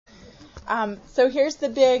So here's the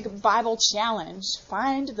big Bible challenge.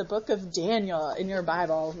 Find the book of Daniel in your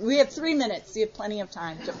Bible. We have 3 minutes. So you have plenty of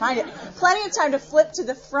time to find it. Plenty of time to flip to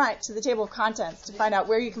the front, to the table of contents, to find out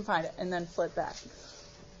where you can find it, and then flip back.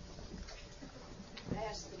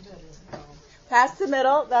 Past the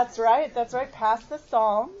middle. That's right. Past the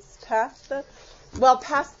Psalms. Past the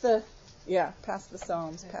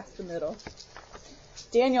Psalms. Past the middle.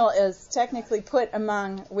 Daniel is technically put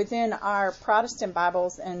within our Protestant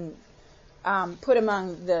Bibles and put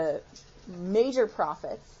among the major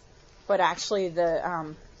prophets, but actually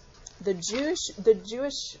the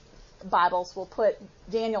Jewish Bibles will put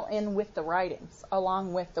Daniel in with the writings,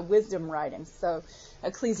 along with the wisdom writings, so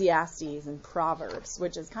Ecclesiastes and Proverbs,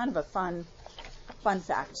 which is kind of a fun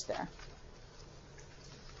fact there.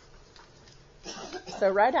 So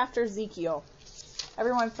right after Ezekiel.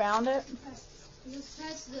 Everyone found it?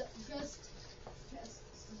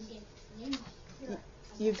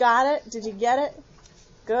 You got it? Did you get it?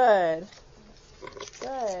 Good.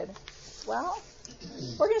 Well,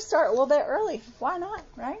 we're going to start a little bit early. Why not,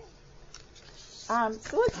 right?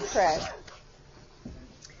 So let's pray.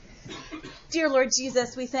 Dear Lord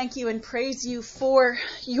Jesus, we thank you and praise you for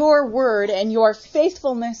your word and your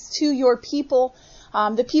faithfulness to your people,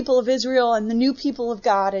 the people of Israel and the new people of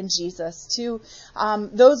God in Jesus, to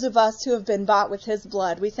those of us who have been bought with his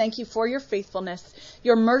blood. We thank you for your faithfulness.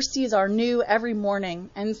 Your mercies are new every morning.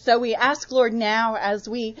 And so we ask, Lord, now as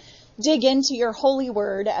we dig into your holy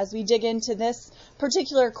word, as we dig into this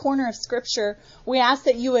particular corner of Scripture, we ask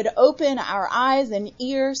that you would open our eyes and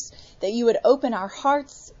ears, that you would open our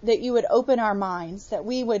hearts, that you would open our minds, that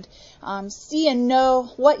we would see and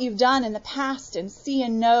know what you've done in the past, and see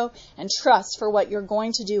and know and trust for what you're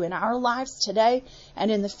going to do in our lives today and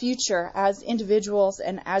in the future as individuals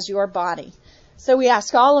and as your body. So we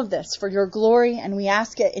ask all of this for your glory, and we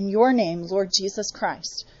ask it in your name, Lord Jesus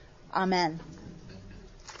Christ. Amen.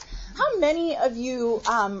 How many of you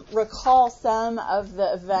recall some of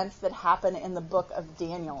the events that happen in the book of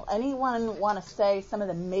Daniel? Anyone want to say some of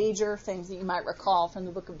the major things that you might recall from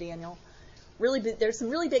the book of Daniel? There's some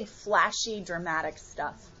really big, flashy, dramatic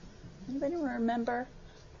stuff. Anybody remember?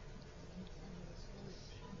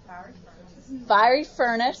 Fiery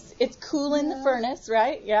furnace. It's cool in the furnace,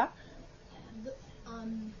 right? Yeah.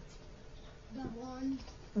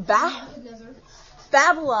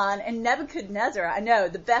 Babylon and Nebuchadnezzar. I know,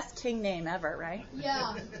 the best king name ever, right?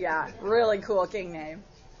 Yeah. Yeah, really cool king name.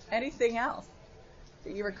 Anything else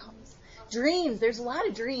that you recall? Dreams. There's a lot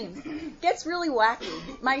of dreams. Gets really wacky.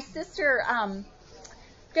 My sister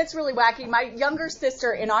gets really wacky. My younger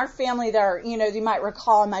sister in our family, you might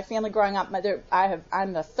recall in my family growing up,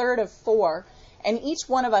 I'm the third of 4. And each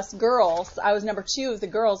one of us girls, I was number 2 of the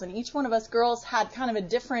girls, and each one of us girls had kind of a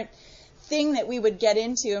different thing that we would get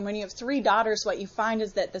into. And when you have 3 daughters, what you find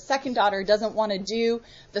is that the second daughter doesn't want to do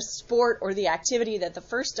the sport or the activity that the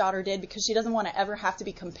first daughter did, because she doesn't want to ever have to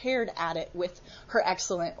be compared at it with her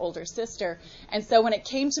excellent older sister. And so when it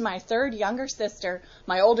came to my third younger sister,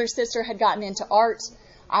 my older sister had gotten into art.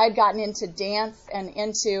 I had gotten into dance and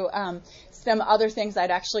into some other things. I'd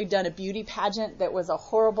actually done a beauty pageant that was a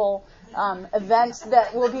horrible event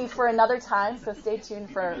that will be for another time, so stay tuned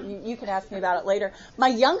for, you can ask me about it later. My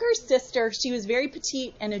younger sister, she was very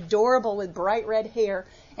petite and adorable with bright red hair,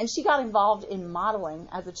 and she got involved in modeling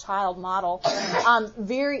as a child model.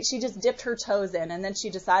 She just dipped her toes in, and then she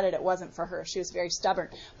decided it wasn't for her. She was very stubborn.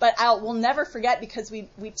 But we'll never forget, because we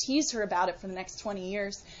teased her about it for the next 20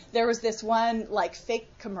 years. There was this one fake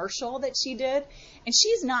commercial that she did, and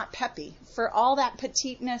she's not peppy. For all that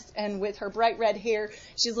petiteness and with her bright red hair,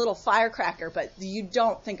 she's a little firecracker, but you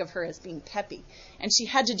don't think of her as being peppy. And she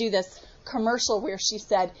had to do this commercial where she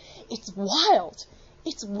said, "It's wild,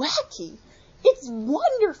 it's wacky, it's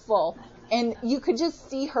wonderful." And you could just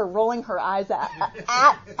see her rolling her eyes at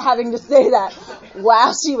having to say that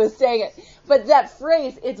while she was saying it. But that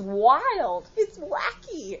phrase, it's wild, it's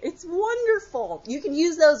wacky, it's wonderful. You can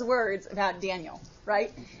use those words about Daniel,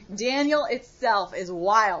 right? Daniel itself is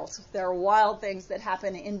wild. There are wild things that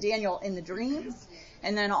happen in Daniel in the dreams,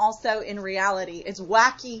 and then also in reality. It's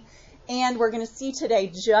wacky, and we're going to see today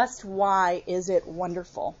just why is it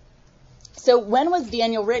wonderful. So when was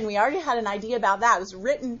Daniel written? We already had an idea about that. It was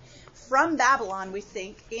written from Babylon, we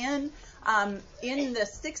think, in the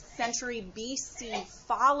 6th century BC,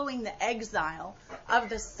 following the exile of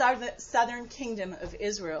the southern kingdom of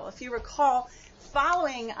Israel. If you recall,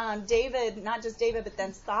 following David, not just David, but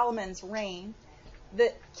then Solomon's reign,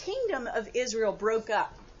 the kingdom of Israel broke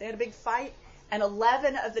up. They had a big fight, and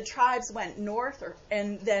 11 of the tribes went north,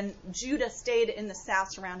 and then Judah stayed in the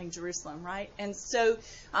south surrounding Jerusalem, right? And so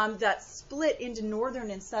that split into northern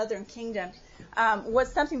and southern kingdom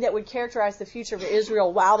was something that would characterize the future of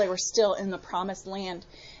Israel while they were still in the promised land.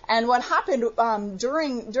 And what happened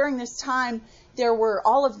during this time, there were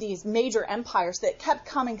all of these major empires that kept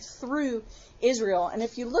coming through Israel. And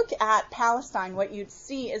if you look at Palestine, what you'd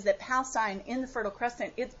see is that Palestine in the Fertile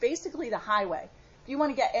Crescent, it's basically the highway. If you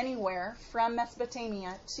want to get anywhere from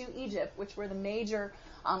Mesopotamia to Egypt, which were the major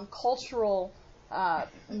cultural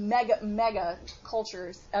mega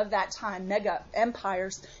cultures of that time, mega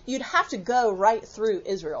empires, you'd have to go right through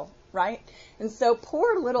Israel, right? And so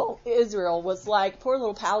poor little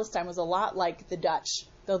Palestine was a lot like the Dutch,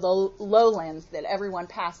 the lowlands that everyone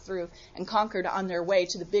passed through and conquered on their way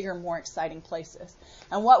to the bigger, more exciting places.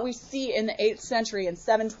 And what we see in the 8th century, in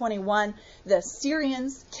 721, the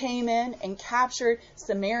Syrians came in and captured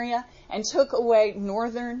Samaria and took away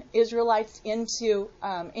northern Israelites into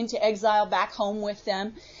exile back home with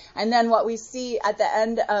them. And then what we see at the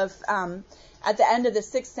end of the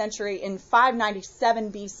 6th century, in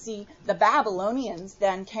 597 BC, the Babylonians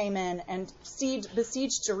then came in and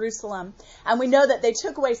besieged Jerusalem. And we know that they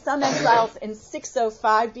took away some exiles in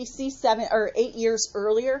 605 BC, 8 years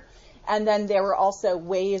earlier. And then there were also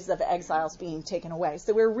waves of exiles being taken away.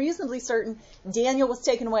 So we're reasonably certain Daniel was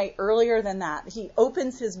taken away earlier than that. He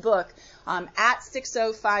opens his book at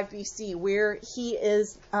 605 BC, where he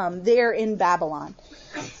is there in Babylon.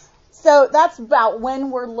 So that's about when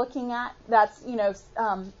we're looking at. That's,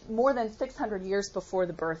 more than 600 years before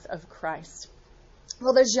the birth of Christ.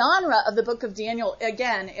 Well, the genre of the book of Daniel,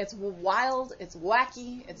 again, it's wild, it's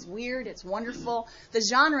wacky, it's weird, it's wonderful. The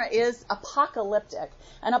genre is apocalyptic.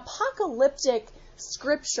 An apocalyptic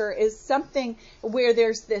scripture is something where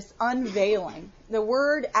there's this unveiling. The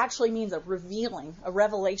word actually means a revealing, a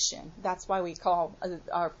revelation. That's why we call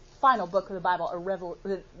our final book of the Bible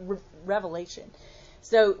a revelation.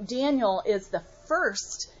 So Daniel is the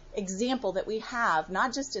first example that we have,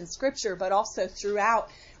 not just in Scripture, but also throughout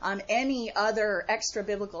any other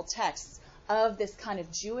extra-biblical texts of this kind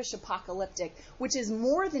of Jewish apocalyptic, which is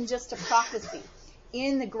more than just a prophecy.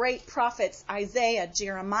 In the great prophets, Isaiah,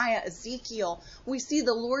 Jeremiah, Ezekiel, we see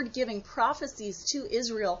the Lord giving prophecies to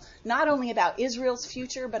Israel, not only about Israel's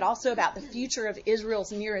future, but also about the future of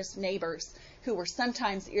Israel's nearest neighbors, who were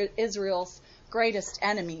sometimes Israel's greatest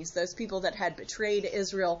enemies, those people that had betrayed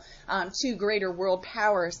Israel to greater world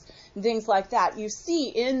powers, things like that. You see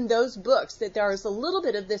in those books that there is a little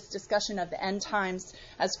bit of this discussion of the end times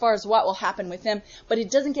as far as what will happen with them, but it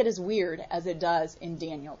doesn't get as weird as it does in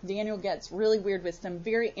Daniel. Daniel gets really weird with some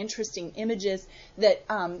very interesting images that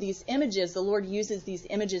the Lord uses these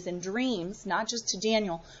images in dreams, not just to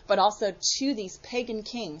Daniel, but also to these pagan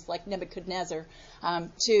kings like Nebuchadnezzar,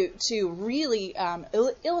 to really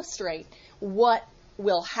illustrate what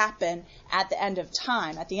will happen at the end of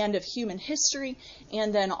time, at the end of human history,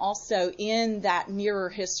 and then also in that nearer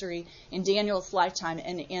history in Daniel's lifetime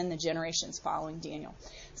and in the generations following Daniel.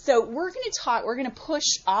 So we're going to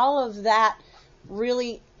push all of that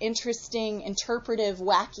really interesting, interpretive,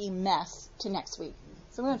 wacky mess to next week.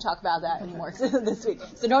 So we won't talk about that anymore this week.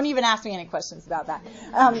 So don't even ask me any questions about that.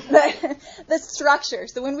 But the structure.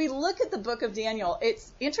 So when we look at the book of Daniel,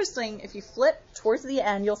 it's interesting. If you flip towards the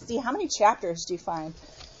end, you'll see how many chapters do you find?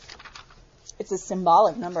 It's a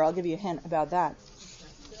symbolic number. I'll give you a hint about that.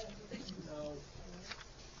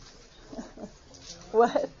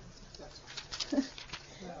 What?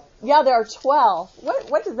 Yeah, there are 12.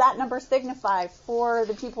 What does that number signify for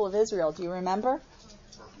the people of Israel? Do you remember?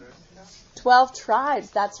 12 tribes,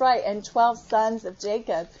 that's right, and 12 sons of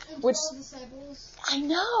Jacob. And 12 disciples. I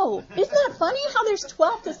know. Isn't that funny how there's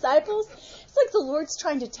 12 disciples? It's like the Lord's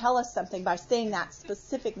trying to tell us something by saying that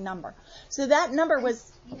specific number. So that number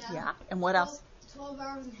was, and what else? 12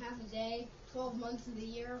 hours and half a day, 12 months of the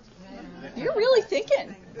year. You're really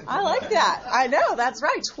thinking. I like that. I know, that's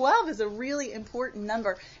right. 12 is a really important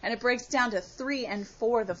number, and it breaks down to 3 and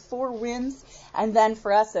 4, the 4 winds, and then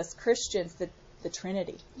for us as Christians, the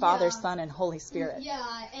Trinity, Father, Son, and Holy Spirit. Yeah,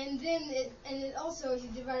 and then it also, if you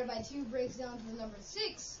divide it by 2, breaks down to the number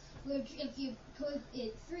 6, which if you put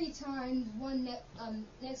it 3 times, one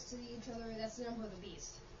next to each other, that's the number of the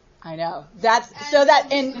beast. I know.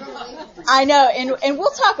 I know, and we'll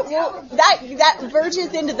talk. That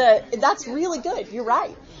verges into that's really good. You're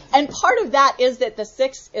right. And part of that is that the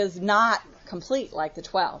 6 is not complete like the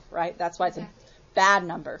 12, right? That's why it's a bad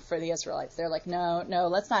number for the Israelites. They're like, no,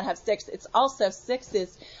 let's not have 6. It's also 6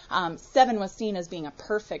 is 7 was seen as being a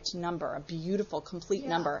perfect number, a beautiful, complete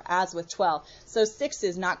number, as with 12. So 6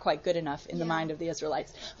 is not quite good enough in the mind of the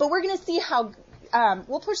Israelites. But we're going to see how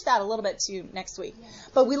we'll push that a little bit to next week.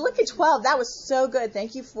 But we look at 12. That was so good.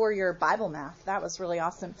 Thank you for your Bible math. That was really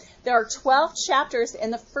awesome. There are 12 chapters.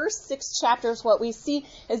 In the first 6 chapters, what we see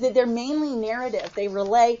is that they're mainly narrative. They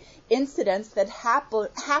relay incidents that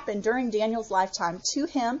happened during Daniel's lifetime to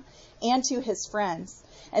him and to his friends.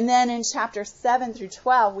 And then in chapters 7 through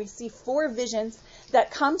 12, we see 4 visions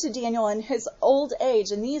that come to Daniel in his old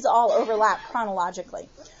age, and these all overlap chronologically.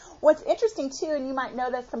 What's interesting, too, and you might know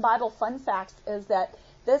this, some Bible fun facts, is that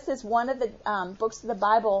this is one of the books of the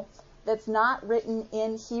Bible that's not written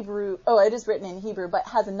in Hebrew. Oh, it is written in Hebrew, but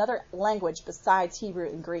has another language besides Hebrew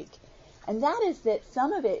and Greek. And that is that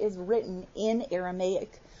some of it is written in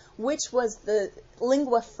Aramaic, which was the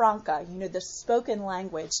lingua franca, the spoken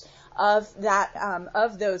language of that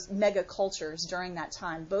of those mega cultures during that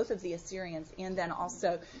time, both of the Assyrians and then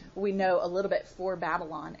also we know a little bit for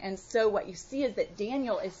Babylon. And so what you see is that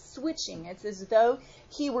Daniel is switching. It's as though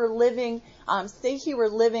he were living, say he were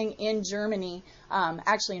living in Germany.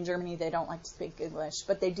 Actually, in Germany, they don't like to speak English,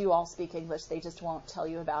 but they do all speak English. They just won't tell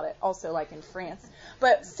you about it. Also, like in France.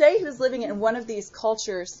 But say he was living in one of these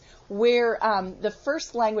cultures where the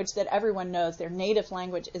first language that everyone knows, their native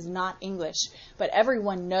language, is not English, but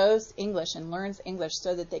everyone knows English and learns English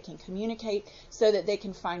so that they can communicate, so that they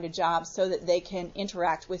can find a job, so that they can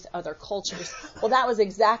interact with other cultures. Well, that was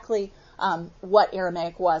exactly what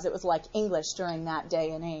Aramaic was. It was like English during that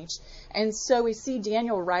day and age. And so we see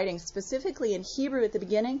Daniel writing specifically in Hebrew at the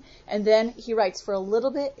beginning, and then he writes for a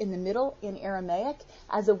little bit in the middle in Aramaic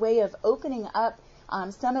as a way of opening up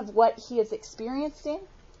some of what he is experiencing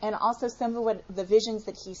and also some of what the visions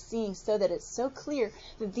that he's seeing, so that it's so clear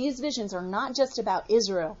that these visions are not just about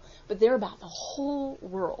Israel, but they're about the whole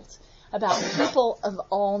world, about people of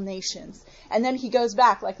all nations. And then he goes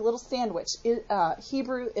back like a little sandwich.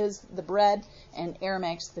 Hebrew is the bread and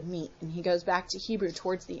Aramaic is the meat. And he goes back to Hebrew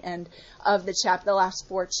towards the end of the last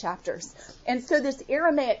 4 chapters. And so this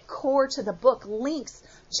Aramaic core to the book links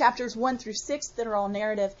chapters 1 through 6 that are all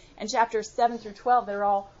narrative and chapters 7 through 12 that are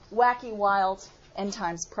all wacky, wild, end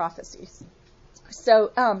times prophecies.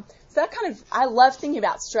 So that kind of, I love thinking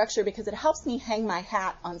about structure because it helps me hang my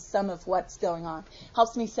hat on some of what's going on.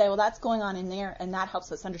 Helps me say, well, that's going on in there, and that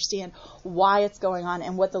helps us understand why it's going on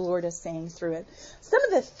and what the Lord is saying through it. Some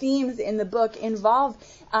of the themes in the book involve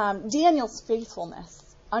Daniel's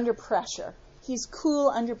faithfulness under pressure. He's cool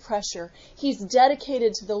under pressure. He's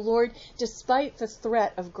dedicated to the Lord despite the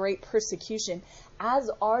threat of great persecution,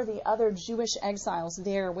 as are the other Jewish exiles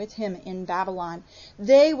there with him in Babylon.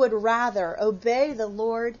 They would rather obey the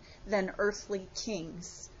Lord than earthly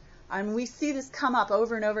kings. And we see this come up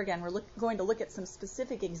over and over again. We're going to look at some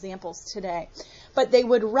specific examples today. But they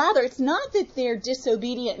would rather, it's not that they're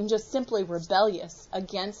disobedient and just simply rebellious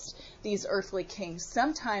against these earthly kings.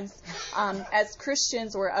 Sometimes, as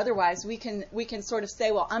Christians or otherwise, we can sort of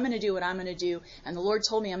say, well, I'm going to do what I'm going to do, and the Lord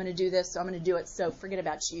told me I'm going to do this, so I'm going to do it, so forget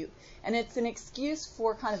about you. And it's an excuse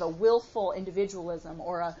for kind of a willful individualism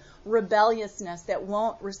or a rebelliousness that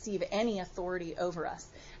won't receive any authority over us.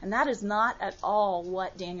 And that is not at all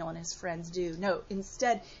what Daniel and his friends do. No,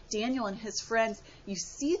 instead, Daniel and his friends, you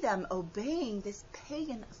see them obeying this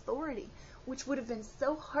pagan authority, which would have been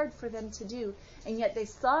so hard for them to do. And yet they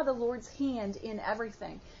saw the Lord's hand in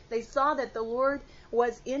everything. They saw that the Lord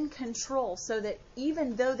was in control, so that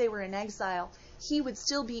even though they were in exile, he would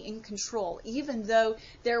still be in control. Even though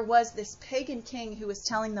there was this pagan king who was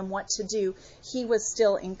telling them what to do, he was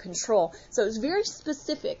still in control. So it was very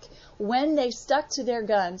specific. When they stuck to their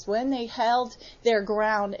guns, when they held their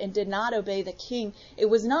ground and did not obey the king, it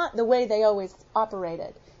was not the way they always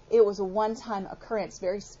operated. It was a one-time occurrence,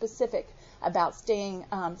 very specific about staying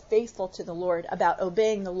faithful to the Lord, about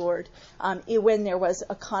obeying the Lord when there was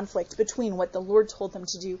a conflict between what the Lord told them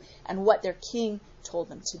to do and what their king told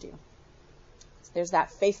them to do. There's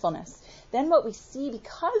that faithfulness. Then what we see,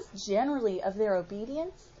 because generally of their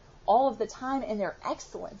obedience all of the time and their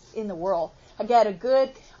excellence in the world, again, a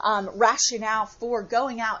good rationale for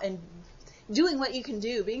going out and doing what you can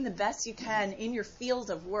do, being the best you can in your field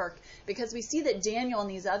of work, because we see that Daniel and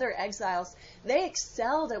these other exiles, they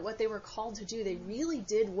excelled at what they were called to do. They really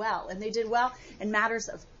did well, and they did well in matters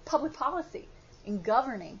of public policy, in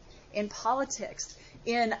governing, in politics.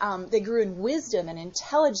 They grew in wisdom and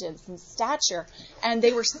intelligence and stature, and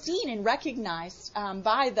they were seen and recognized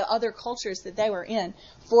by the other cultures that they were in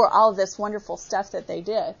for all of this wonderful stuff that they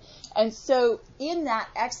did. And so in that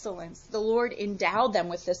excellence, the Lord endowed them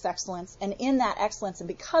with this excellence, and in that excellence, and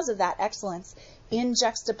because of that excellence, in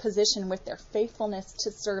juxtaposition with their faithfulness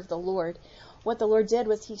to serve the Lord, what the Lord did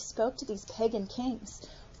was he spoke to these pagan kings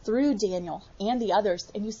through Daniel and the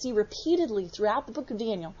others, and you see repeatedly throughout the book of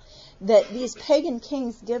Daniel that these pagan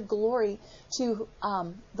kings give glory to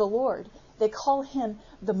the Lord. They call him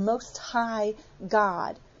the Most High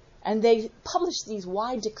God, and they publish these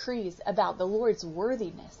wide decrees about the Lord's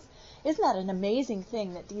worthiness. Isn't that an amazing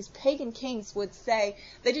thing that these pagan kings would say?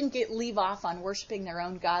 They didn't leave off on worshiping their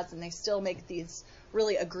own gods, and they still make these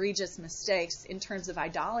really egregious mistakes in terms of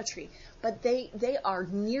idolatry. But they are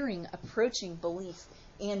approaching belief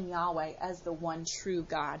in Yahweh as the one true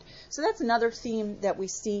God. So that's another theme that we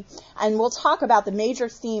see. And we'll talk about the major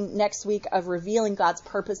theme next week of revealing God's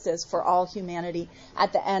purposes for all humanity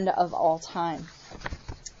at the end of all time.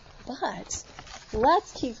 But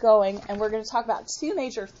let's keep going, and we're going to talk about two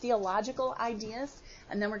major theological ideas,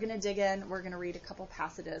 and then we're going to dig in. We're going to read a couple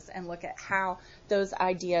passages and look at how those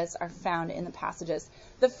ideas are found in the passages.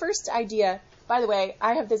 The first idea, by the way,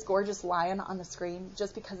 I have this gorgeous lion on the screen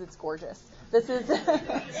just because it's gorgeous. This is,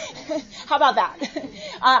 how about that?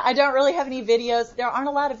 I don't really have any videos. There aren't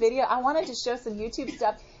a lot of video. I wanted to show some YouTube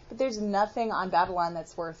stuff, but there's nothing on Babylon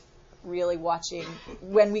that's worth really watching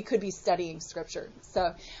when we could be studying Scripture.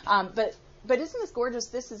 So, But isn't this gorgeous?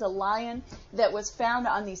 This is a lion that was found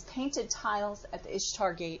on these painted tiles at the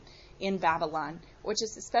Ishtar Gate in Babylon, which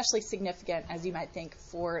is especially significant, as you might think,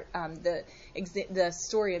 for the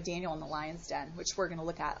story of Daniel in the lion's den, which we're going to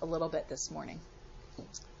look at a little bit this morning.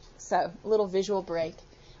 So, a little visual break.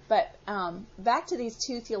 But back to these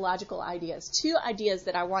two theological ideas, two ideas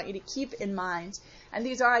that I want you to keep in mind. And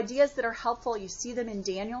these are ideas that are helpful. You see them in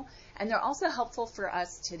Daniel, and they're also helpful for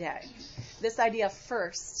us today. This idea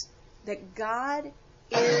first, that God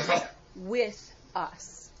is with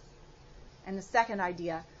us. And the second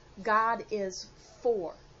idea, God is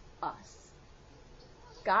for us.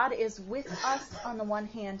 God is with us on the one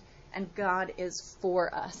hand, and God is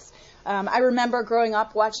for us. I remember growing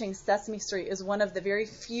up watching Sesame Street. It was one of the very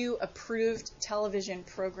few approved television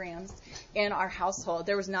programs in our household.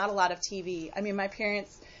 There was not a lot of TV. I mean, my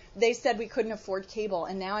parents, they said we couldn't afford cable,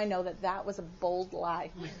 and now I know that that was a bold lie.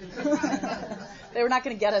 They were not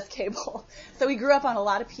going to get us cable. So we grew up on a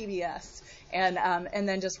lot of PBS and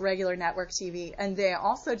then just regular network TV. And they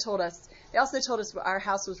also told us our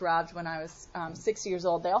house was robbed when I was 6 years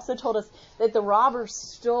old. They also told us that the robbers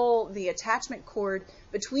stole the attachment cord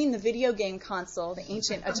between the video game console, the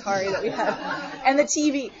ancient Atari that we had, and the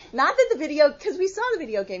TV. Not that because we saw the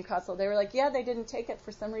video game console. They were like, yeah, they didn't take it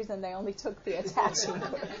for some reason. They only took the attachment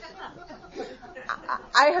cord.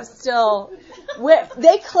 I have still,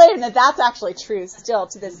 they claim that that's actually true still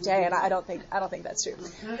to this day, and I don't think that's true.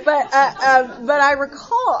 But I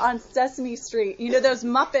recall on Sesame Street, those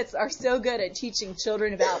Muppets are so good at teaching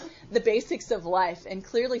children about the basics of life, and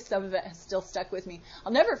clearly some of it has still stuck with me.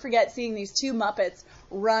 I'll never forget seeing these two Muppets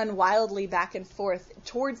run wildly back and forth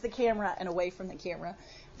towards the camera and away from the camera,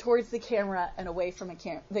 towards the camera and away from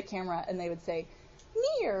the camera, and they would say,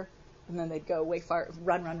 near, and then they'd go way far,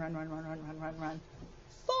 run, far, run, near,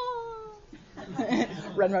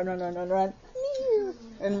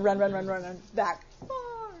 and run, back,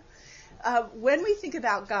 far. When we think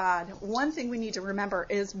about God, one thing we need to remember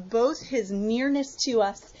is both his nearness to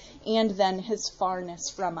us and then his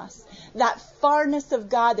farness from us. That farness of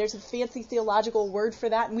God, there's a fancy theological word for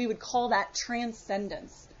that, and we would call that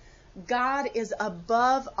transcendence. God is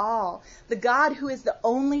above all. The God who is the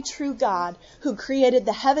only true God, who created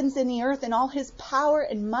the heavens and the earth in all his power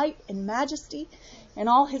and might and majesty and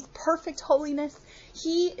all his perfect holiness,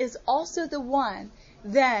 he is also the one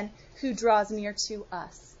then who draws near to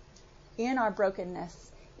us in our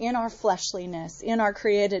brokenness, in our fleshliness, in our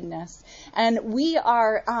createdness. And we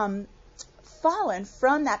are fallen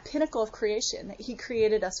from that pinnacle of creation that he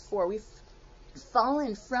created us for. We've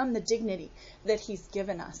fallen from the dignity that he's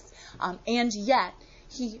given us. And yet,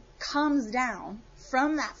 he comes down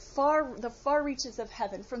from the far reaches of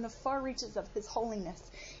heaven, from the far reaches of his holiness.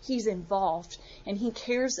 He's involved, and he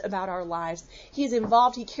cares about our lives. He's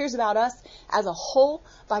involved. He cares about us as a whole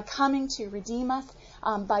by coming to redeem us.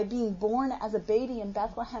 By being born as a baby in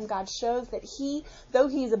Bethlehem, God shows that he, though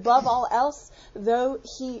he's above all else, though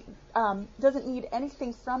he doesn't need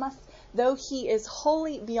anything from us, though he is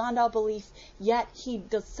holy beyond all belief, yet he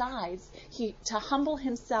decides to humble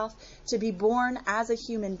himself, to be born as a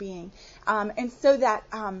human being. And so that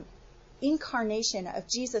incarnation of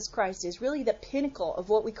Jesus Christ is really the pinnacle of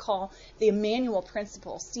what we call the Emmanuel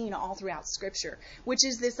principle, seen all throughout Scripture, which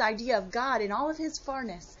is this idea of God in all of his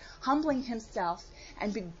farness, humbling himself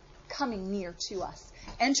and becoming near to us,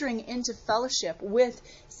 entering into fellowship with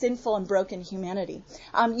sinful and broken humanity.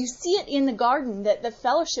 You see it in the garden, that the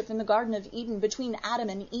fellowship in the Garden of Eden between Adam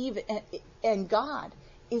and Eve and God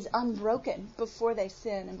is unbroken before they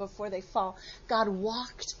sin and before they fall. God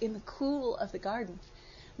walked in the cool of the garden.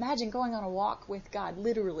 Imagine going on a walk with God,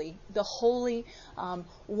 literally, the Holy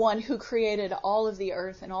One who created all of the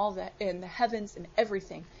earth and all the heavens and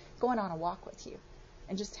everything, going on a walk with you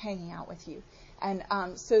and just hanging out with you. And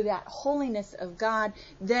so that holiness of God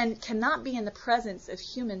then cannot be in the presence of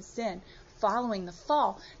human sin following the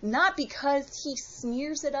fall, not because he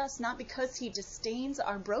sneers at us, not because he disdains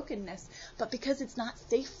our brokenness, but because it's not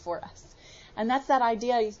safe for us. And that's that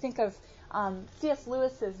idea. You think of C.S.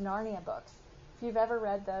 Lewis's Narnia books. If you've ever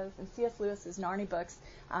read those, in C.S. Lewis's Narnia books,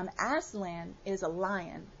 Aslan is a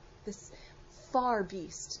lion, this far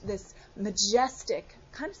beast, this majestic,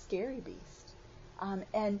 kind of scary beast.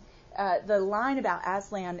 And the line about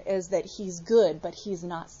Aslan is that he's good, but he's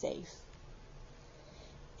not safe.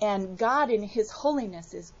 And God in his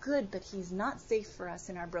holiness is good, but he's not safe for us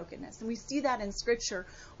in our brokenness. And we see that in Scripture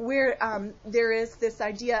where there is this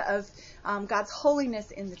idea of God's holiness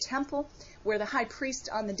in the temple, where the high priest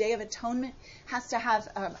on the Day of Atonement has to have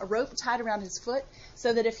a rope tied around his foot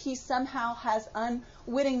so that if he somehow has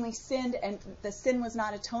unwittingly sinned and the sin was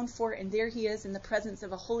not atoned for, and there he is in the presence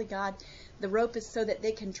of a holy God, the rope is so that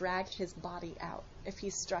they can drag his body out if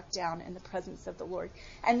he's struck down in the presence of the Lord.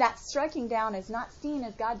 And that striking down is not seen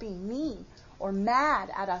as God being mean or mad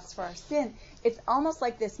at us for our sin. It's almost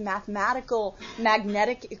like this mathematical,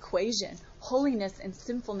 magnetic equation. Holiness and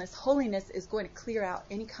sinfulness. Holiness is going to clear out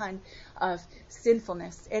any kind of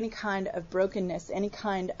sinfulness, any kind of brokenness, any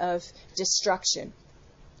kind of destruction.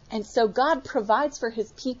 And so God provides for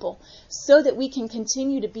his people so that we can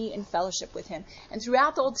continue to be in fellowship with him. And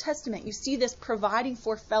throughout the Old Testament, you see this providing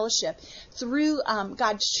for fellowship through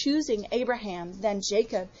God choosing Abraham, then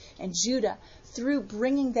Jacob and Judah, through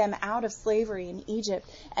bringing them out of slavery in Egypt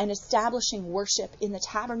and establishing worship in the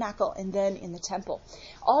tabernacle and then in the temple.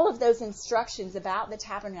 All of those instructions about the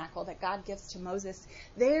tabernacle that God gives to Moses,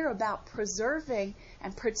 they're about preserving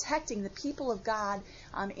and protecting the people of God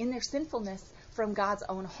in their sinfulness from God's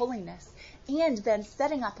own holiness, and then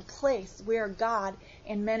setting up a place where God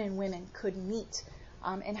and men and women could meet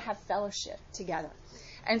and have fellowship together.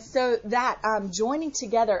 And so that joining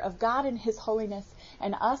together of God in his holiness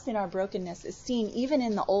and us in our brokenness is seen even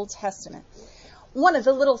in the Old Testament. One of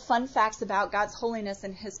the little fun facts about God's holiness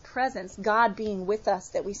and his presence, God being with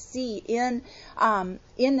us, that we see in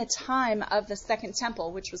the time of the Second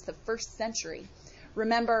Temple, which was the 1st century.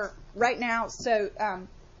 Remember, right now, so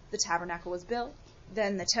the tabernacle was built.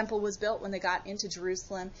 Then the temple was built when they got into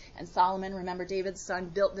Jerusalem. And Solomon, remember, David's son,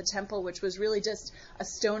 built the temple, which was really just a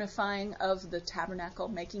stonifying of the tabernacle,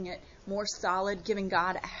 making it more solid, giving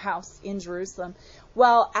God a house in Jerusalem.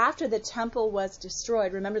 Well, after the temple was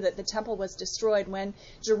destroyed, remember that the temple was destroyed when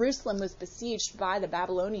Jerusalem was besieged by the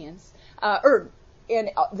Babylonians.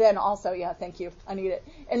 And then also, thank you, I need it.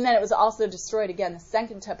 And then it was also destroyed again. The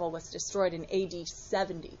Second Temple was destroyed in AD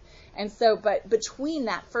 70. And so, but between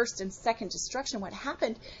that first and second destruction, what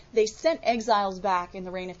happened, they sent exiles back in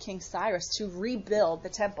the reign of King Cyrus to rebuild the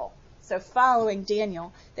temple. So following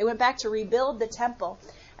Daniel, they went back to rebuild the temple.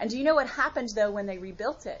 And do you know what happened, though, when they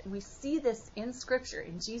rebuilt it? We see this in Scripture,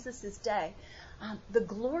 in Jesus' day. The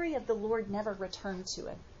glory of the Lord never returned to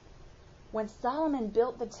it. When Solomon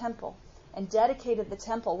built the temple and dedicated the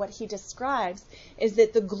temple, what he describes is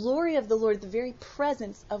that the glory of the Lord, the very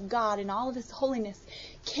presence of God in all of his holiness,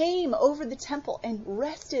 came over the temple and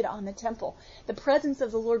rested on the temple. The presence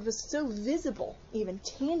of the Lord was so visible, even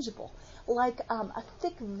tangible, like a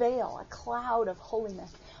thick veil, a cloud of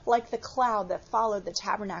holiness, like the cloud that followed the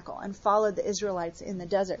tabernacle and followed the Israelites in the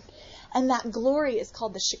desert. And that glory is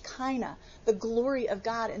called the Shekinah, the glory of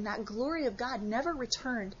God. And that glory of God never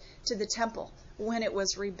returned to the temple when it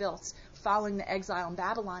was rebuilt following the exile in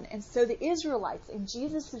Babylon. And so the Israelites in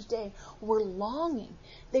Jesus' day were longing.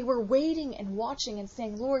 They were waiting and watching and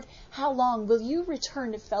saying, Lord, how long will you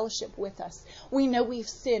return to fellowship with us? We know we've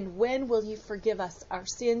sinned. When will you forgive us our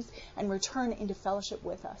sins and return into fellowship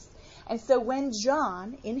with us? And so when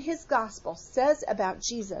John, in his gospel, says about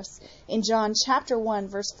Jesus, in John chapter 1,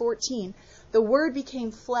 verse 14, the Word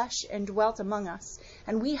became flesh and dwelt among us,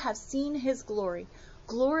 and we have seen his glory,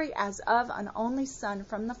 glory as of an only Son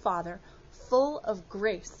from the Father, full of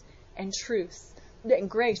grace and truth.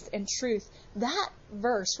 That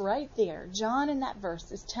verse right there, John in that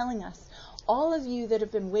verse, is telling us, all of you that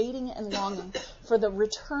have been waiting and longing for the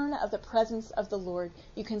return of the presence of the Lord,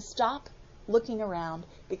 you can stop looking around,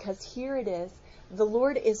 because here it is. The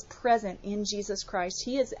Lord is present in Jesus Christ.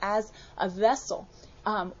 He is as a vessel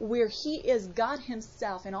where he is God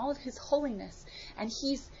himself in all of his holiness, and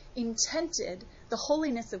he's intented the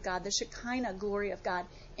holiness of God, the Shekinah glory of God,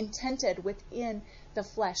 intented within the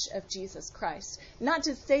flesh of Jesus Christ. Not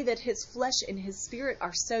to say that his flesh and his spirit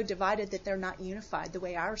are so divided that they're not unified the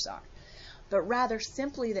way ours are, but rather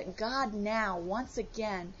simply that God now, once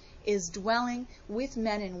again, is dwelling with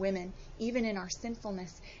men and women, even in our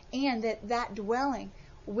sinfulness, and that dwelling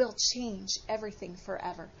will change everything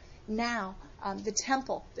forever. Now, the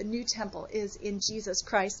temple, the new temple, is in Jesus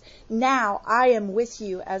Christ. Now I am with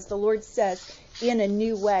you, as the Lord says, in a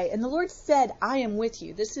new way. And the Lord said, I am with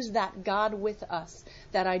you. This is that God with us,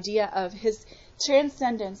 that idea of his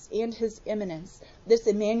transcendence and his immanence. This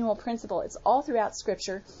Emmanuel principle, it's all throughout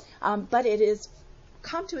Scripture, but it is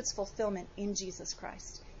come to its fulfillment in Jesus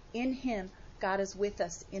Christ. In him, God is with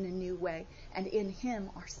us in a new way. And in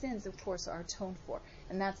him, our sins, of course, are atoned for.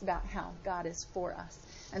 And that's about how God is for us.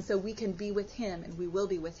 And so we can be with him, and we will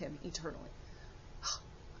be with him eternally.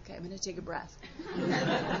 Okay, I'm going to take a breath.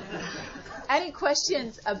 Any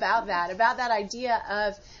questions about that idea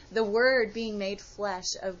of the Word being made flesh,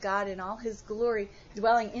 of God in all his glory,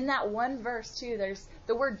 dwelling in that one verse, too? There's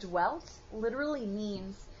the word dwelt literally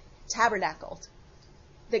means tabernacled.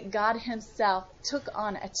 That God himself took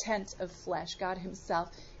on a tent of flesh. God himself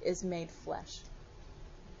is made flesh.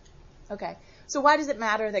 Okay, so why does it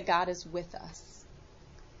matter that God is with us?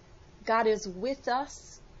 God is with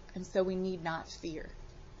us, and so we need not fear,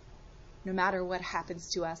 no matter what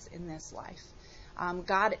happens to us in this life.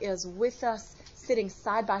 God is with us, sitting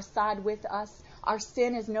side by side with us. Our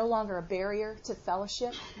sin is no longer a barrier to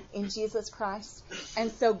fellowship in Jesus Christ. And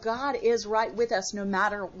so God is right with us no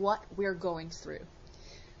matter what we're going through.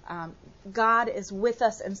 God is with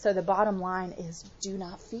us, and so the bottom line is do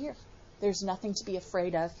not fear. There's nothing to be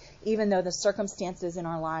afraid of, even though the circumstances in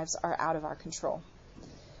our lives are out of our control.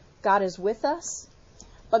 God is with us,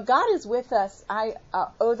 but God is with us. I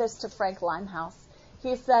owe this to Frank Limehouse.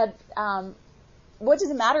 He said, what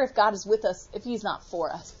does it matter if God is with us if he's not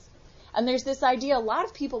for us? And there's this idea, a lot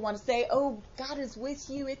of people want to say, oh, God is with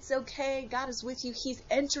you, it's okay, God is with you. He's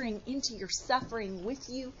entering into your suffering with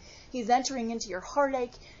you. He's entering into your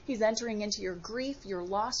heartache. He's entering into your grief, your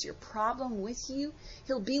loss, your problem with you.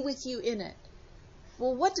 He'll be with you in it.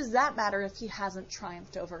 Well, what does that matter if he hasn't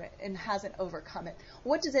triumphed over it and hasn't overcome it?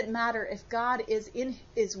 What does it matter if God is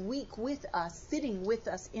weak with us, sitting with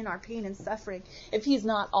us in our pain and suffering, if he's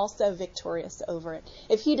not also victorious over it?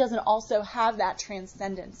 If he doesn't also have that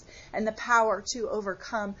transcendence and the power to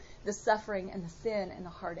overcome the suffering and the sin and the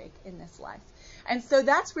heartache in this life? And so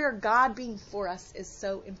that's where God being for us is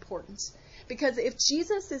so important. Because if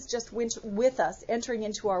Jesus is just with us, entering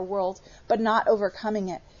into our world, but not overcoming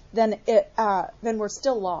it, then we're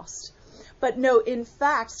still lost. But no, in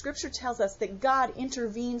fact, Scripture tells us that God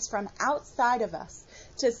intervenes from outside of us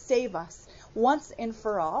to save us once and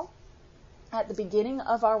for all at the beginning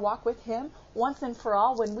of our walk with him, once and for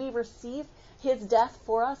all when we receive his death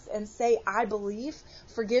for us and say, I believe,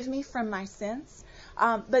 forgive me from my sins.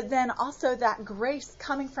 But then also that grace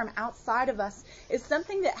coming from outside of us is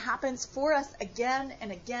something that happens for us again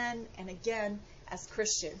and again and again as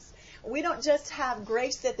Christians. We don't just have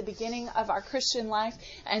grace at the beginning of our Christian life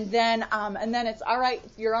and then it's all right,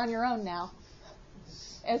 you're on your own now.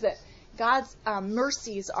 Is it? God's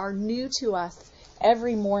mercies are new to us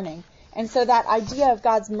every morning. And so that idea of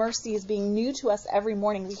God's mercies being new to us every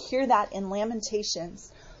morning, we hear that in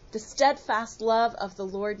Lamentations. The steadfast love of the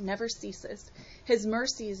Lord never ceases. His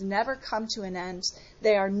mercies never come to an end.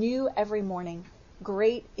 They are new every morning.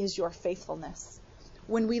 Great is your faithfulness.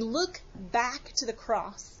 When we look back to the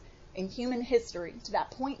cross in human history, to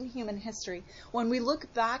that point in human history, when we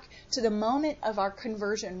look back to the moment of our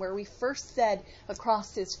conversion where we first said, the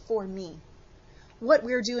cross is for me, what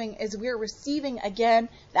we're doing is we're receiving again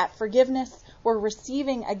that forgiveness. We're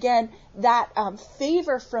receiving again that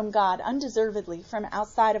favor from God undeservedly from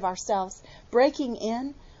outside of ourselves, breaking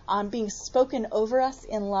in, being spoken over us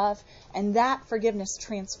in love, and that forgiveness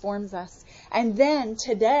transforms us. And then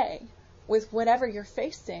today, with whatever you're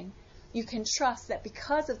facing, you can trust that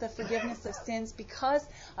because of the forgiveness of sins, because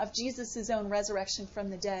of Jesus' own resurrection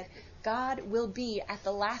from the dead, God will be at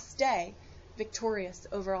the last day victorious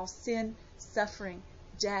over all sin, suffering,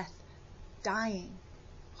 death, dying,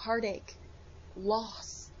 heartache,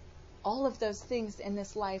 loss, all of those things in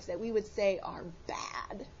this life that we would say are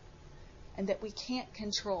bad and that we can't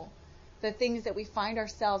control. The things that we find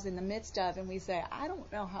ourselves in the midst of and we say, I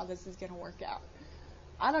don't know how this is going to work out.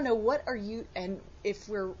 I don't know, what are you, and if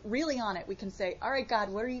we're really on it, we can say, all right, God,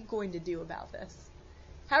 what are you going to do about this?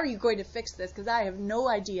 How are you going to fix this? Because I have no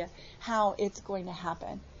idea how it's going to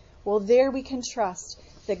happen. Well, there we can trust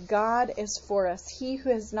that God is for us, he who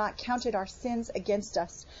has not counted our sins against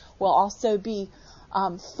us will also be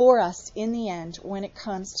for us in the end when it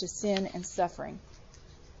comes to sin and suffering.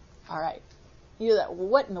 All right.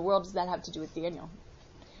 What in the world does that have to do with Daniel?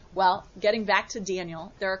 Well, getting back to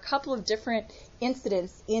Daniel, there are a couple of different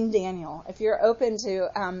incidents in Daniel. If you've opened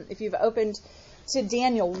to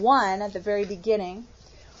Daniel 1 at the very beginning,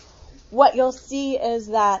 what you'll see is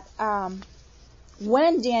that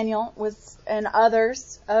when Daniel and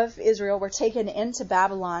others of Israel were taken into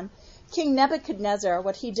Babylon, King Nebuchadnezzar,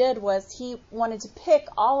 what he did was he wanted to pick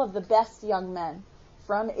all of the best young men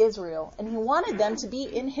from Israel, and he wanted them to be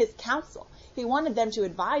in his council. He wanted them to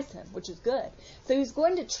advise him, which is good. So he was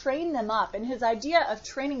going to train them up, and his idea of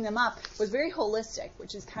training them up was very holistic,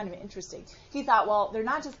 which is kind of interesting. He thought, well, they're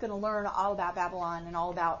not just going to learn all about Babylon and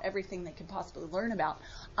all about everything they could possibly learn about.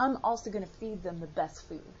 I'm also going to feed them the best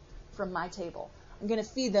food from my table. I'm going to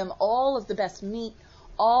feed them all of the best meat,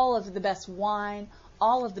 all of the best wine,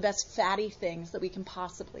 all of the best fatty things that we can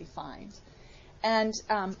possibly find. And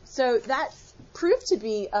so that proved to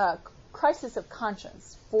be a crisis of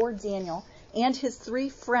conscience for Daniel and his three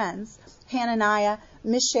friends, Hananiah,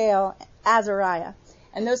 Mishael, Azariah.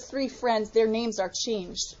 And those three friends, their names are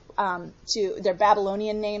changed to their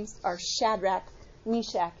Babylonian names are Shadrach,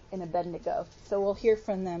 Meshach, and Abednego. So we'll hear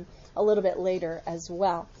from them a little bit later as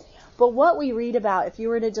well. But what we read about, if you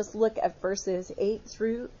were to just look at verses 8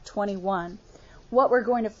 through 21, what we're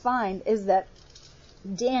going to find is that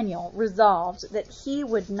Daniel resolved that he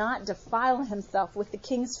would not defile himself with the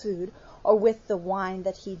king's food or with the wine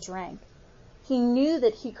that he drank. He knew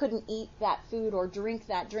that he couldn't eat that food or drink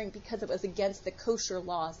that drink because it was against the kosher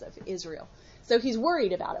laws of Israel. So he's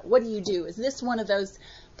worried about it. What do you do? Is this one of those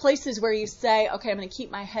places where you say, okay, I'm going to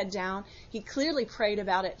keep my head down? He clearly prayed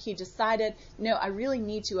about it. He decided, no, I really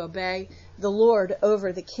need to obey the Lord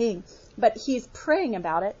over the king. But he's praying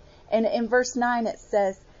about it. And in verse 9 it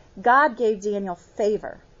says, God gave Daniel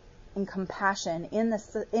favor and compassion in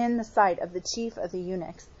the sight of the chief of the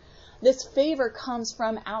eunuchs. This favor comes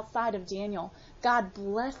from outside of Daniel. God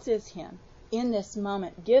blesses him in this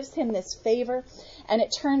moment, gives him this favor, and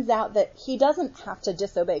it turns out that he doesn't have to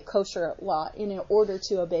disobey kosher law in order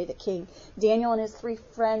to obey the king. Daniel and his three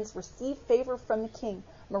friends receive favor from the king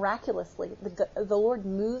miraculously. The Lord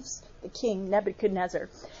moves the king, Nebuchadnezzar.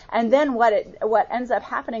 And then what ends up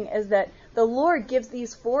happening is that the Lord gives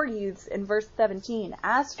these 4 youths in verse 17.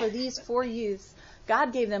 As for these 4 youths,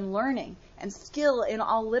 God gave them learning and skill in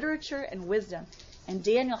all literature and wisdom. And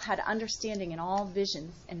Daniel had understanding in all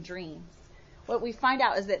visions and dreams. What we find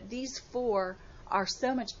out is that these 4 are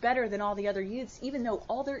so much better than all the other youths, even though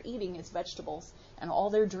all they're eating is vegetables and all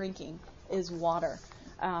they're drinking is water.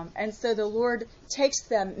 And so the Lord takes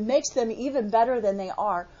them, makes them even better than they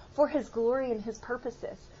are for his glory and his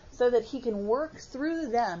purposes, so that he can work through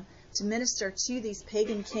them to minister to these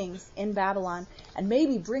pagan kings in Babylon and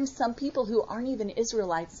maybe bring some people who aren't even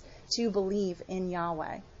Israelites to believe in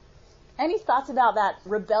Yahweh. Any thoughts about that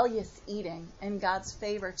rebellious eating and God's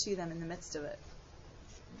favor to them in the midst of it?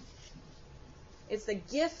 It's a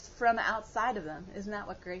gift from outside of them. Isn't that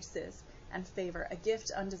what grace is? And favor, a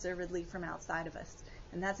gift undeservedly from outside of us.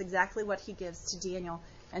 And that's exactly what he gives to Daniel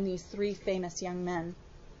and these 3 famous young men.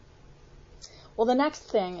 Well, the next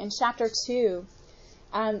thing, in chapter 2,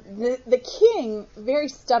 the king, very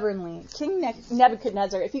stubbornly, King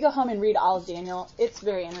Nebuchadnezzar, if you go home and read all of Daniel, it's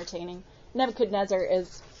very entertaining. Nebuchadnezzar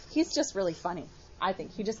he's just really funny, I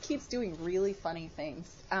think. He just keeps doing really funny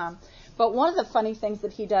things. But one of the funny things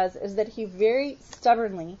that he does is that he very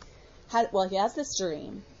stubbornly, he has this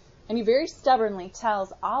dream, and he very stubbornly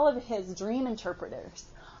tells all of his dream interpreters,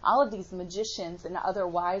 all of these magicians and other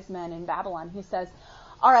wise men in Babylon, he says,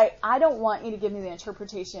 all right, I don't want you to give me the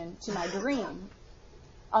interpretation to my dream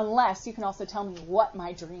unless you can also tell me what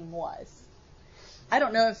my dream was. I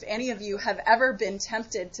don't know if any of you have ever been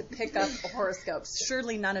tempted to pick up a horoscope.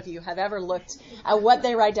 Surely none of you have ever looked at what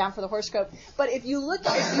they write down for the horoscope. But if you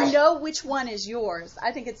know which one is yours,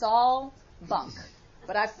 I think it's all bunk.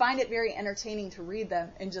 But I find it very entertaining to read them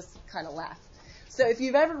and just kind of laugh. So if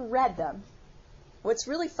you've ever read them, what's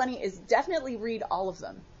really funny is definitely read all of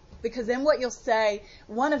them. Because then what you'll say,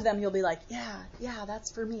 one of them you'll be like, yeah,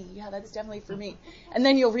 that's for me. Yeah, that's definitely for me. And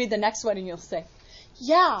then you'll read the next one and you'll say,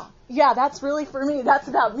 yeah, that's really for me. That's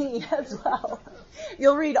about me as well.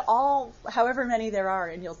 You'll read all, however many there are,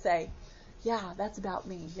 and you'll say, yeah, that's about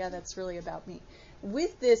me. Yeah, that's really about me.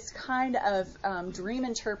 With this kind of dream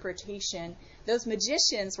interpretation, those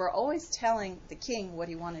magicians were always telling the king what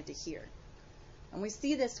he wanted to hear. And we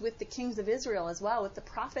see this with the kings of Israel as well, with the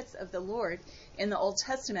prophets of the Lord in the Old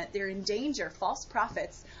Testament. They're in danger. False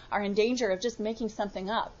prophets are in danger of just making something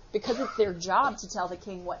up because it's their job to tell the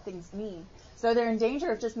king what things mean. So they're in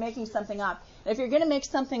danger of just making something up. And if you're going to make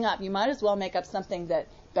something up, you might as well make up something that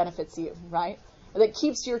benefits you, right? That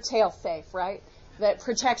keeps your tail safe, right? That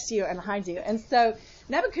protects you and hides you. And so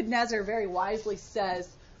Nebuchadnezzar very wisely says,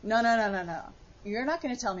 no. You're not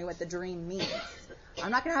going to tell me what the dream means. I'm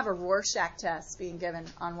not going to have a Rorschach test being given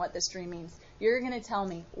on what this dream means. You're going to tell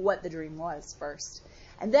me what the dream was first.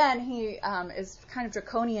 And then he is kind of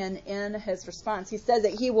draconian in his response. He says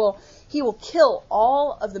that he will kill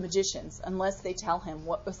all of the magicians unless they tell him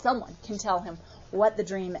someone can tell him what the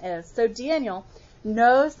dream is. So Daniel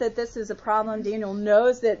knows that this is a problem. Daniel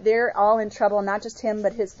knows that they're all in trouble, not just him,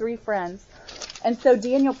 but his 3 friends. And so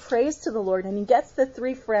Daniel prays to the Lord, and he gets the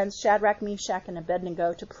 3 friends, Shadrach, Meshach, and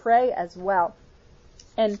Abednego, to pray as well.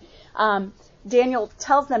 And Daniel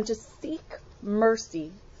tells them to seek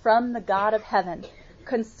mercy from the God of heaven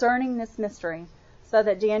concerning this mystery, so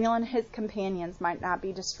that Daniel and his companions might not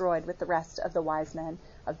be destroyed with the rest of the wise men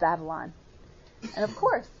of Babylon. And of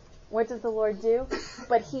course, what does the Lord do?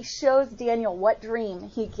 But he shows Daniel what dream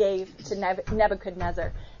he gave to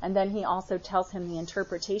Nebuchadnezzar, and then he also tells him the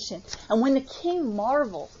interpretation. And when the king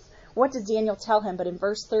marvels, what does Daniel tell him? But in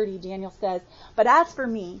verse 30, Daniel says, "But as for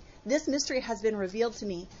me, this mystery has been revealed to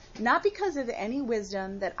me, not because of any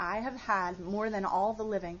wisdom that I have had more than all the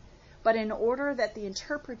living, but in order that the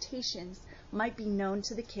interpretations might be known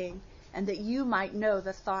to the king, and that you might know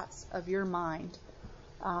the thoughts of your mind."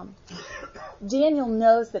 Daniel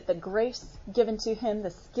knows that the grace given to him,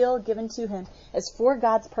 the skill given to him, is for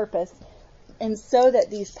God's purpose, and so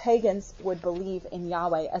that these pagans would believe in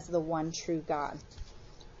Yahweh as the one true God.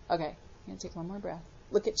 Okay, I'm going to take one more breath.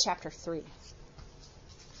 Look at chapter 3.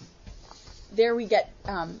 There we get,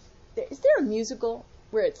 is there a musical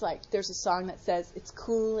where it's like, there's a song that says, "It's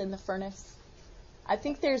cool in the furnace"? I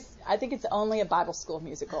think it's only a Bible school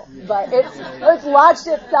musical, but it's lodged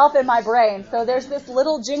itself in my brain. So there's this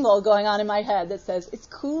little jingle going on in my head that says, "It's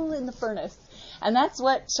cool in the furnace." And that's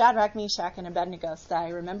what Shadrach, Meshach, and Abednego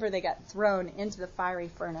say. Remember, they got thrown into the fiery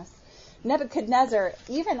furnace. Nebuchadnezzar,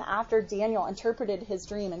 even after Daniel interpreted his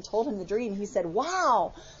dream and told him the dream, he said,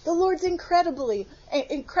 "Wow, the Lord's incredibly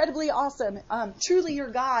awesome. Truly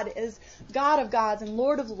your God is God of gods and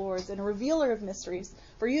Lord of lords and a revealer of mysteries,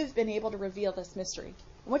 for you have been able to reveal this mystery."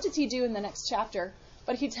 What does he do in the next chapter?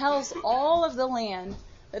 But he tells all of the land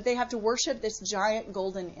that they have to worship this giant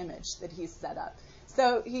golden image that he's set up.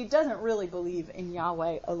 So he doesn't really believe in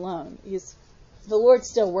Yahweh alone. The Lord's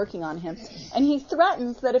still working on him. And he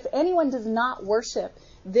threatens that if anyone does not worship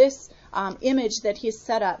this image that he's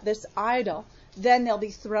set up, this idol, then they'll be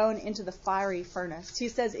thrown into the fiery furnace. He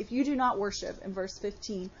says, if you do not worship, in verse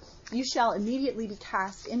 15, you shall immediately be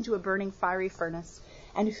cast into a burning fiery furnace.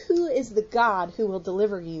 And who is the God who will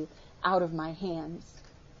deliver you out of my hands?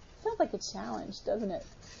 Sounds like a challenge, doesn't it?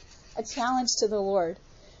 A challenge to the Lord.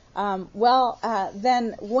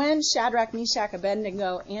 Then when Shadrach, Meshach,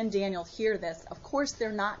 Abednego, and Daniel hear this, of course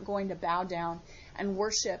they're not going to bow down and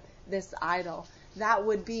worship this idol. That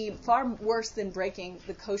would be far worse than breaking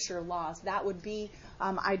the kosher laws. That would be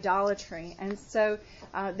idolatry. And so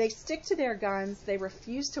they stick to their guns. They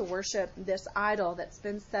refuse to worship this idol that's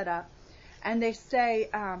been set up. And they say,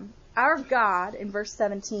 our God, in verse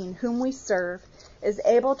 17, whom we serve, is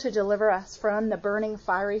able to deliver us from the burning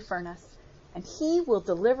fiery furnace, and he will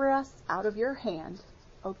deliver us out of your hand,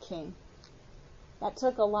 O king. That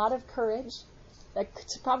took a lot of courage. That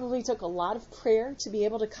probably took a lot of prayer to be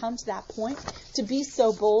able to come to that point, to be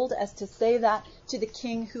so bold as to say that to the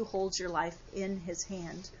king who holds your life in his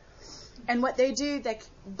hand. And what they do, they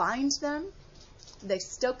bind them, they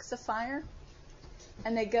stoke the fire,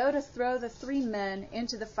 and they go to throw the 3 men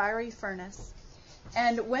into the fiery furnace.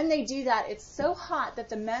 And when they do that, it's so hot that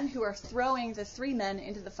the men who are throwing the 3 men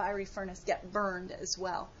into the fiery furnace get burned as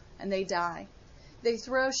well, and they die. They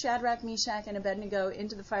throw Shadrach, Meshach, and Abednego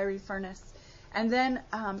into the fiery furnace. And then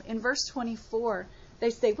in verse 24, they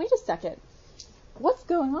say, wait a second, what's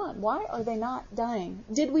going on? Why are they not dying?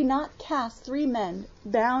 Did we not cast 3 men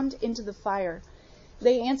bound into the fire?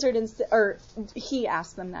 They answered, he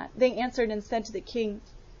asked them that. They answered and said to the king,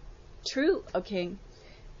 "True, O king."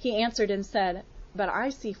 He answered and said, "But I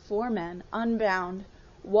see 4 men unbound,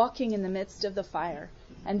 walking in the midst of the fire,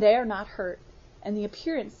 and they are not hurt, and the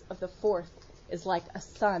appearance of the 4th is like a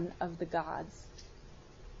son of the gods."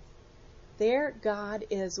 Their God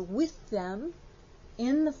is with them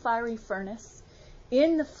in the fiery furnace,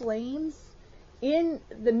 in the flames, in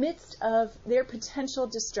the midst of their potential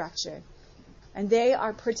destruction. and they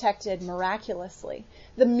are protected miraculously.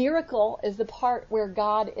 The miracle is the part where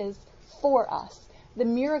God is for us. The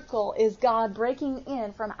miracle is God breaking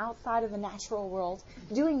in from outside of the natural world,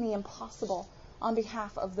 doing the impossible on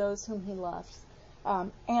behalf of those whom he loves.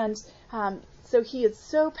 So he is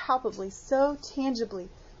so palpably, so tangibly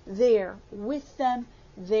there with them,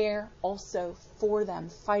 there also for them,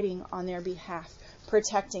 fighting on their behalf,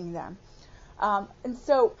 protecting them. And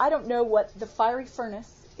so I don't know what the fiery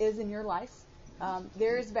furnace is in your life.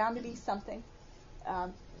 There is bound to be something.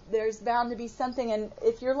 There's bound to be something, and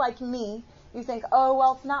if you're like me, you think, oh,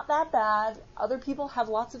 well, it's not that bad. Other people have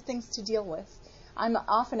lots of things to deal with. I'm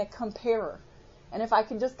often a comparer. And if I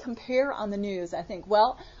can just compare on the news, I think,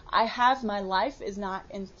 well, my life is not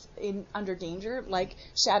under danger, like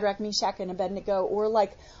Shadrach, Meshach, and Abednego, or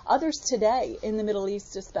like others today in the Middle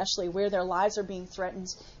East, especially, where their lives are being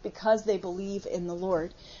threatened because they believe in the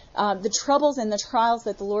Lord. The troubles and the trials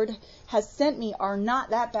that the Lord has sent me are not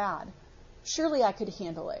that bad. Surely I could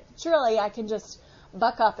handle it. Surely I can just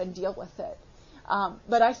buck up and deal with it.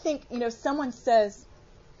 But I think, someone says,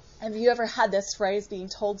 have you ever had this phrase being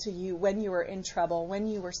told to you when you were in trouble, when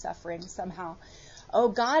you were suffering somehow? Oh,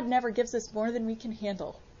 God never gives us more than we can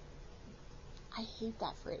handle. I hate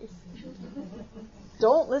that phrase.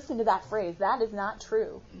 Don't listen to that phrase. That is not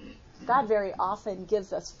true. God very often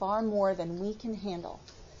gives us far more than we can handle,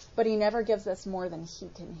 but he never gives us more than he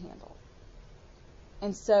can handle.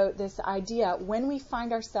 And so this idea, when we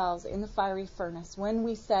find ourselves in the fiery furnace, when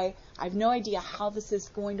we say, I have no idea how this is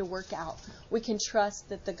going to work out, we can trust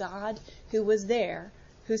that the God who was there,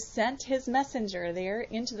 who sent his messenger there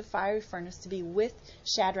into the fiery furnace to be with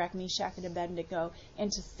Shadrach, Meshach, and Abednego,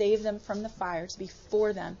 and to save them from the fire, to be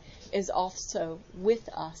for them, is also with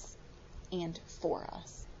us and for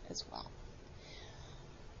us as well.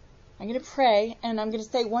 I'm going to pray, and I'm going to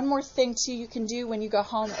say one more thing, too, you can do when you go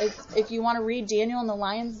home. If you want to read Daniel in the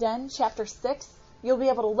Lion's Den, chapter 6, you'll be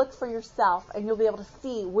able to look for yourself, and you'll be able to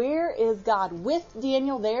see where is God with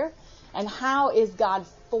Daniel there, and how is God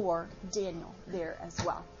for Daniel there as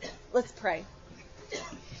well. Let's pray.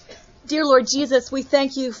 Dear Lord Jesus, we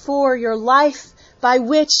thank you for your life by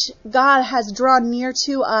which God has drawn near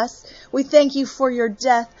to us. We thank you for your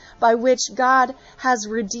death by which God has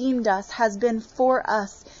redeemed us, has been for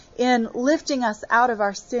us, in lifting us out of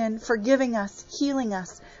our sin, forgiving us, healing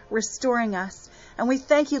us, restoring us. And we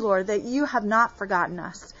thank you, Lord, that you have not forgotten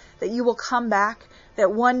us, that you will come back,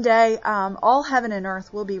 that one day all heaven and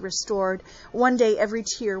earth will be restored. One day every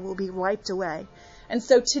tear will be wiped away. And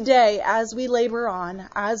so today, as we labor on,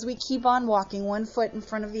 as we keep on walking one foot in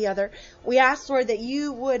front of the other, we ask, Lord, that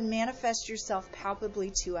you would manifest yourself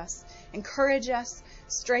palpably to us, encourage us,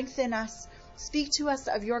 strengthen us, speak to us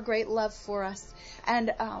of your great love for us,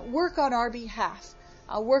 and work on our behalf.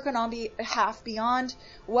 Work on our behalf beyond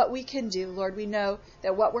what we can do. Lord, we know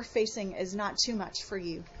that what we're facing is not too much for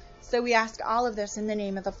you. So we ask all of this in the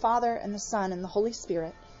name of the Father, and the Son, and the Holy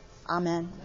Spirit. Amen.